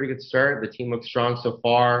off to a pretty good start. The team looks strong so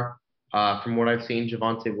far. From what I've seen,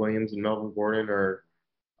 Javonte Williams and Melvin Gordon are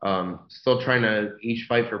still trying to each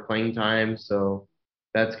fight for playing time. So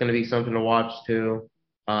that's going to be something to watch too.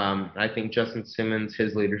 I think Justin Simmons,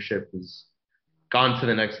 his leadership has gone to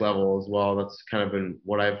the next level as well. That's kind of been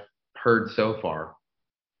what I've heard so far.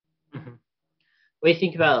 Mhm. What do you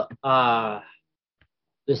think about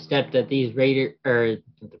the step that these Raiders, or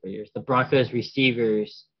not the Raiders, the Broncos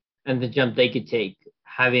receivers, and the jump they could take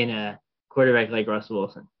having a quarterback like Russell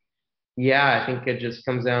Wilson? Yeah, I think it just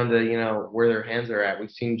comes down to, where their hands are at.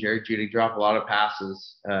 We've seen Jerry Judy drop a lot of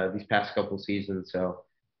passes these past couple seasons. So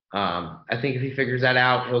I think if he figures that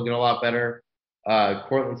out, he'll get a lot better.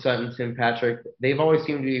 Cortland Sutton, Tim Patrick, they've always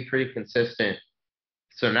seemed to be pretty consistent.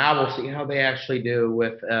 So now we'll see how they actually do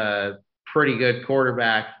with a pretty good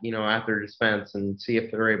quarterback, at their dispense and see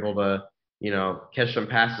if they're able to, catch some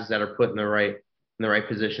passes that are put in the right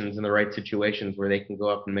positions in the right situations where they can go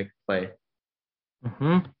up and make a play.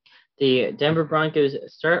 Hmm. The Denver Broncos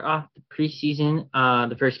start off the preseason.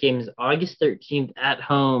 The first game is August 13th at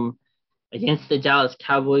home against the Dallas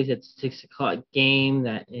Cowboys. It's a 6 o'clock game.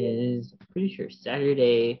 That is, I'm pretty sure,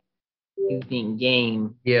 Saturday evening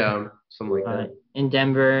game Yeah, something like uh, that. in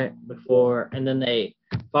Denver before, and then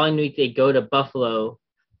following week they go to Buffalo,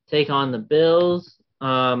 take on the Bills,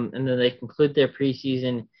 and then they conclude their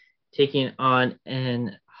preseason taking on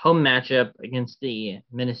an home matchup against the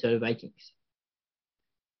Minnesota Vikings.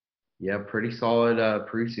 Yeah, pretty solid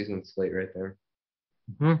preseason slate right there.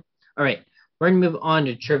 Mm-hmm. All right, we're gonna move on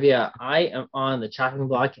to trivia. I am on the chopping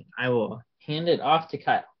block, and I will hand it off to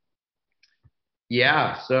Kyle.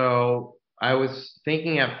 Yeah, so I was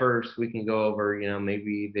thinking at first we can go over,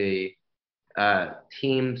 maybe the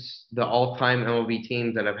all-time MLB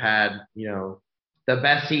teams that have had, the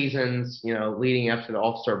best seasons, leading up to the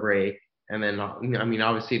All-Star break. And then, I mean,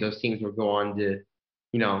 obviously those teams would go on to,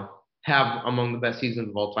 have among the best seasons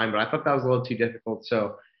of all time. But I thought that was a little too difficult.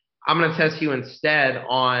 So I'm going to test you instead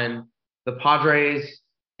on the Padres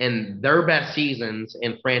and their best seasons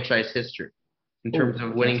in franchise history in Oh, terms of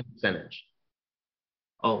okay. winning percentage.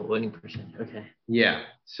 Oh, winning percent. Okay. Yeah.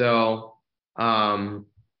 So um,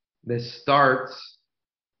 this starts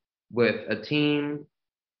with a team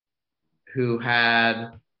who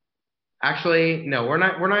had actually no, we're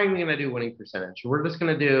not even gonna do winning percentage. We're just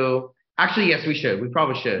gonna do actually yes, we should. We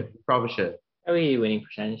probably should. We probably should. Oh, we winning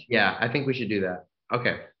percentage. Yeah, I think we should do that.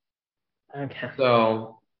 Okay. Okay.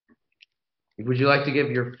 So would you like to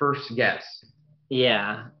give your first guess?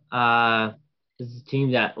 Yeah. This is a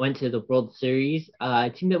team that went to the World Series. A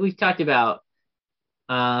team that we've talked about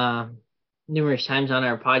uh, numerous times on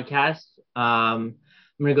our podcast. I'm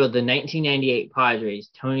going to go with the 1998 Padres.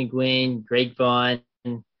 Tony Gwynn, Greg Vaughn,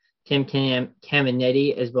 Tim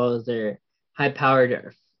Caminetti, as well as their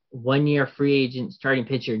high-powered one-year free agent starting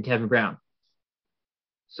pitcher, Kevin Brown.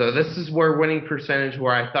 So this is where winning percentage,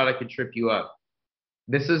 where I thought I could trip you up.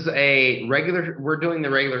 This is we're doing the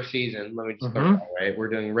regular season. Let me just clarify, right? We're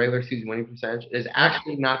doing regular season winning percentage. It is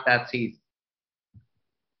actually not that season.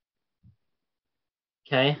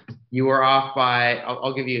 Okay. You were off by,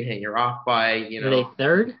 I'll give you a hint. You're off by, Were they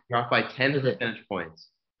third? You're off by 10 percentage points.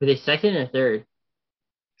 Were they second or third?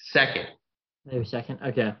 Second. They were second?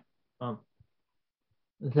 Okay.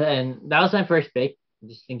 Then that was my first pick.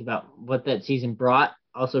 Just think about what that season brought.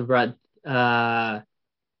 Also brought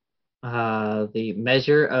the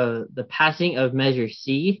passing of Measure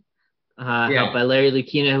C, helped by Larry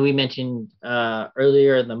Lucchino, who we mentioned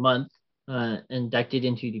earlier in the month, inducted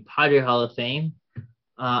into the Padre Hall of Fame.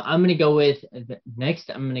 I'm going to go with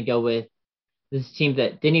this team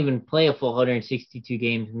that didn't even play a full 162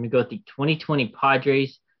 games. I'm going to go with the 2020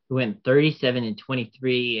 Padres, who went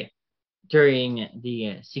 37-23 during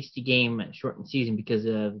the 60-game shortened season because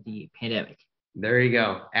of the pandemic. There you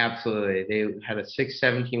go. Absolutely. They had a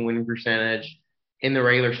 .617 winning percentage in the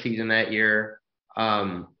regular season that year.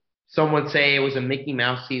 Some would say it was a Mickey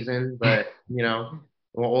Mouse season, but,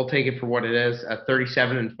 we'll take it for what it is. A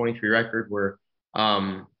 37-23 record where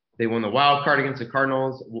they won the wild card against the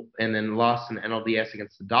Cardinals and then lost in the NLDS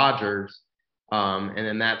against the Dodgers. And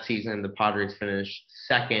then that season, the Padres finished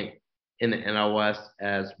second in the NL West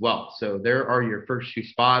as well. So there are your first two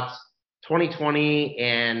spots, 2020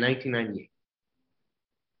 and 1998.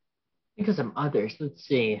 Think of some others. Let's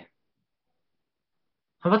see.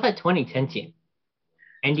 How about that 2010 team?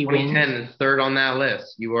 Andy Wynn. 2010 is third on that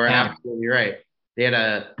list. You are absolutely right. They had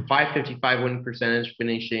a .555 winning percentage,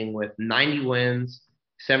 finishing with 90 wins,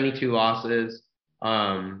 72 losses.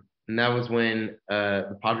 And that was when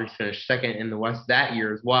the Padres finished second in the West that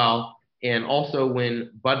year as well. And also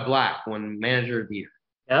when Bud Black won Manager of the Year.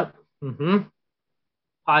 Yep.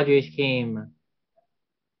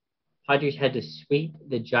 Padres had to sweep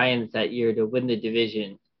the Giants that year to win the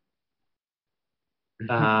division.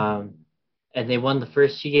 And they won the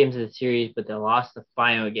first two games of the series, but they lost the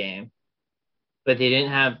final game. But they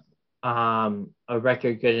didn't have a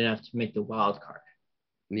record good enough to make the wild card.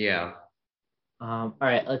 Yeah. All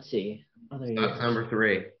right, let's see. That's number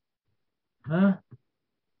 3. Huh? I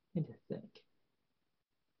need to think.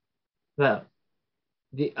 Well,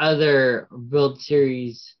 the other World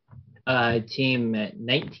Series team at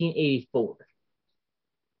 1984.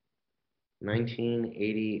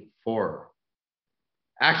 1984.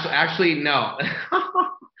 Actually, no.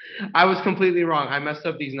 I was completely wrong. I messed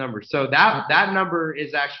up these numbers. So that number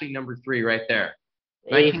is actually number 3 right there.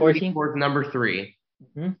 1984 is number 3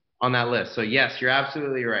 on that list. So yes, you're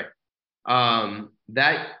absolutely right.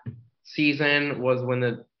 That season was when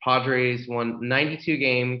the Padres won 92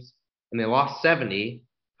 games and they lost 70.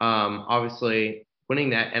 Obviously winning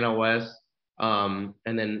that NL West. And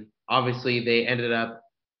then obviously they ended up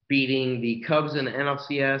beating the Cubs in the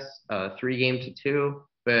NLCS 3-2,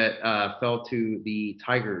 but fell to the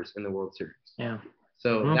Tigers in the World Series. Yeah.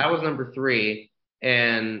 So that was number 3.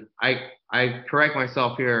 And I correct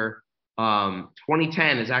myself here.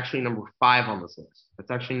 2010 is actually number 5 on this list.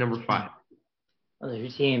 That's actually number 5. Oh,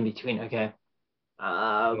 there's a team in between. Okay.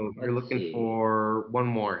 So you're looking for one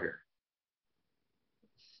more here.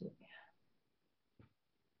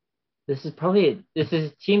 This is a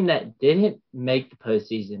team that didn't make the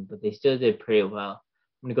postseason, but they still did pretty well.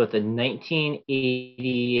 I'm going to go with the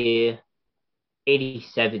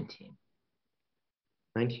 1987 team.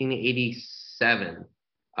 1987.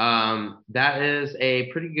 That is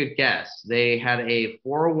a pretty good guess. They had a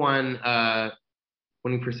 401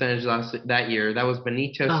 winning percentage that year. That was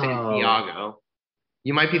Benito Santiago.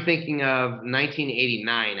 You might be thinking of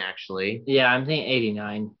 1989, actually. Yeah, I'm thinking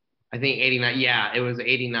 89. I think 89. Yeah, it was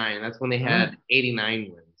 89. That's when they had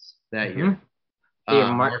 89 wins that year.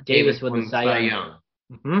 Mark Davis won the Cy Young.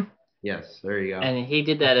 Yes, there you go. And he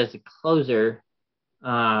did that as a closer,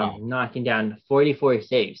 knocking down 44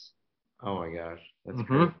 saves. Oh my gosh, that's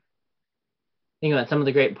great. Think about some of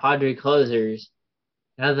the great Padre closers.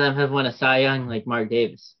 None of them have won a Cy Young like Mark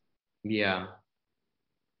Davis. Yeah.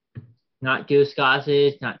 Not Goose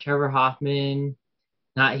Gossage, not Trevor Hoffman,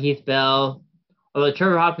 not Heath Bell. Although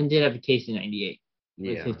Trevor Hoffman did have a case in 98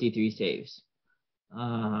 with 53 saves.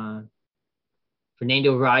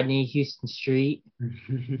 Fernando Rodney, Houston Street. Oh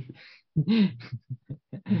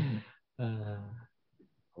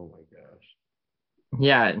my gosh.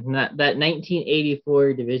 Yeah, that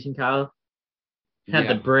 1984 division, Kyle, had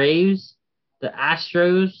the Yeah. Braves, the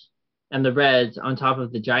Astros, and the Reds on top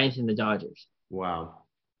of the Giants and the Dodgers. Wow.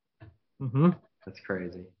 Mm-hmm. That's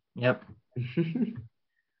crazy. Yep. All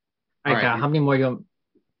All right, right. Kyle, how many more do you want?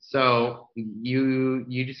 So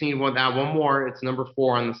you just need one more. It's number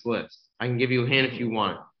 4 on this list. I can give you a hint if you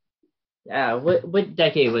want. Yeah, what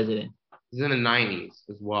decade was it in? It's in the 90s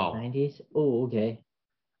as well. 90s? Oh, okay.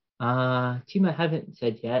 Team I haven't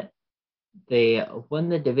said yet. They won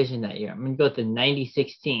the division that year. I'm gonna go with the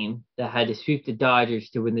 '96 team that had to sweep the Dodgers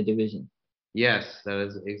to win the division. Yes, that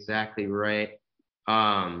is exactly right.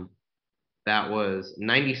 Um, that was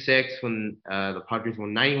 96 when the Padres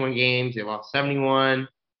won 91 games. They lost 71.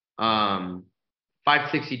 Um,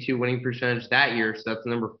 562 winning percentage that year. So that's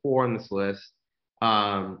number 4 on this list.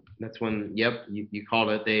 That's when, yep, you called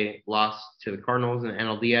it. They lost to the Cardinals in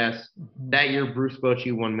NLDS. Mm-hmm. That year, Bruce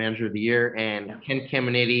Bochy won Manager of the Year, and Yeah. Ken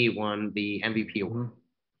Caminiti won the MVP award. Mm-hmm.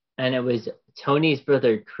 And it was Tony's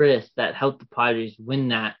brother Chris that helped the Padres win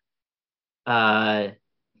that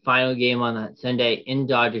final game on that Sunday in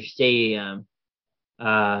Dodger Stadium.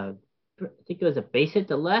 I think it was a base hit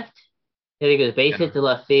to left. I think it was a base hit to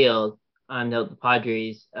left field. The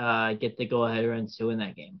Padres get the go-ahead runs to win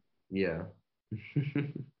that game. Yeah.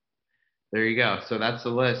 There you go. So that's the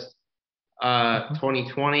list.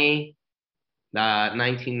 2020,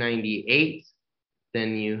 1998.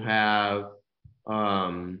 Then you have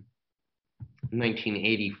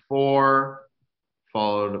 1984,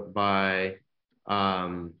 followed by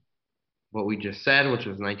what we just said, which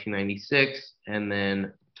was 1996, and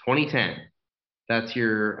then 2010. That's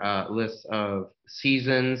your list of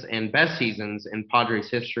seasons and best seasons in Padres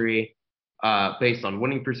history based on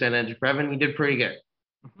winning percentage. Brevin, you did pretty good.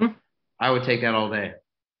 Mm-hmm. I would take that all day.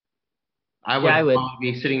 I would, I would.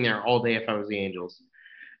 be sitting there all day if I was the Angels.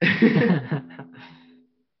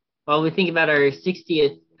 Well, we think about our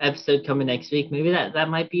 60th episode coming next week. Maybe that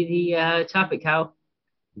might be the topic, Kyle.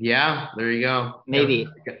 Yeah, there you go. Maybe.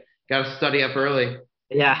 Got to study up early.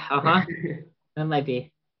 Yeah, that might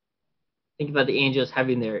be. Think about the Angels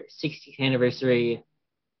having their 60th anniversary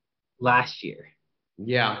last year.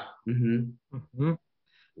 Yeah. Mm-hmm. Mm-hmm.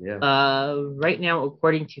 Yeah. Right now,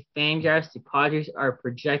 according to Fangraphs, the Padres are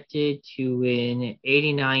projected to win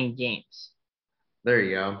 89 games. There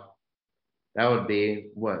you go. That would be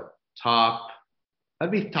what?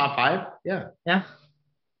 That'd be top 5. Yeah. Yeah.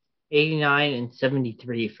 89 and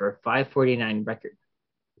 73 for a 549 record.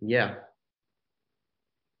 Yeah.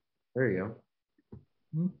 There you go.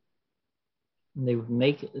 Mm-hmm. They would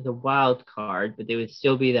make the wild card, but they would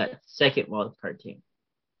still be that second wild card team.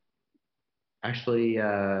 Actually,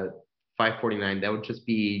 549. That would just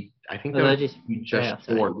be. I think that would just be just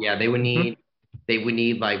 4. Yeah, they would need. Mm-hmm. They would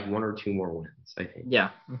need like 1 or 2 more wins. I think.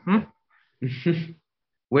 Yeah. Mm-hmm.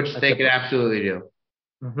 Which they could absolutely do.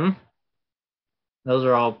 Mm-hmm. Those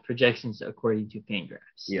are all projections according to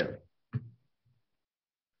Fangraphs. Yeah.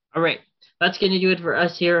 All right. That's going to do it for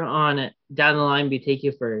us here on Down the Line. We thank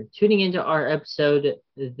you for tuning into our episode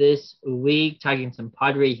this week, talking some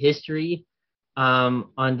Padre history on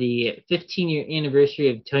the 15-year anniversary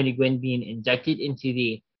of Tony Gwynn being inducted into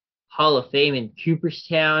the Hall of Fame in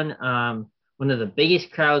Cooperstown. One of the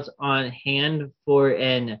biggest crowds on hand for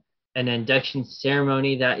an induction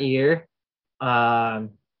ceremony that year.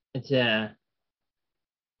 It's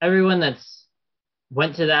everyone that's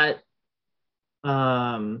went to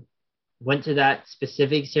that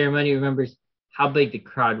specific ceremony remembers how big the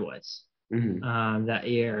crowd was that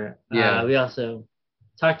year. Yeah. We also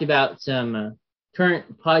talked about some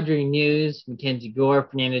current Padre news. Mackenzie Gore,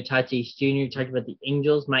 Fernando Tatis Jr. talked about the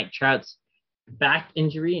Angels, Mike Trout's back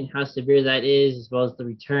injury and how severe that is, as well as the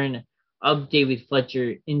return of David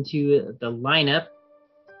Fletcher into the lineup.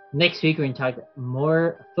 Next week, we're going to talk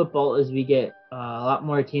more football as we get a lot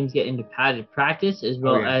more teams get into padded practice, as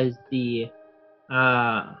well as the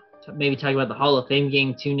maybe talk about the Hall of Fame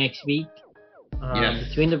game too next week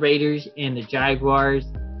between the Raiders and the Jaguars.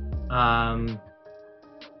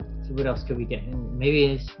 So what else could we get? And maybe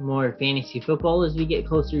it's more fantasy football as we get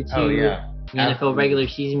closer to the NFL regular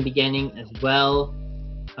season beginning as well.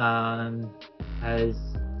 And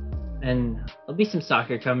there'll be some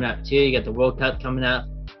soccer coming up too. You got the World Cup coming up.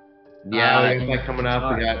 Yeah, we got that coming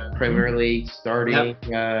up. We got Premier League starting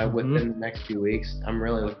within the next few weeks. I'm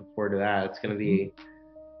really looking forward to that. It's going to be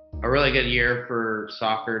a really good year for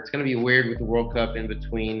soccer. It's going to be weird with the World Cup in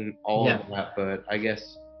between all of that, but I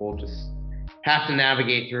guess we'll just have to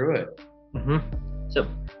navigate through it. So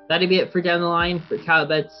that'll be it for Down the Line. For Kyle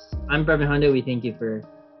Betts, I'm Brevin Hondo. We thank you for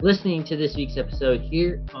listening to this week's episode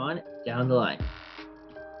here on Down the Line.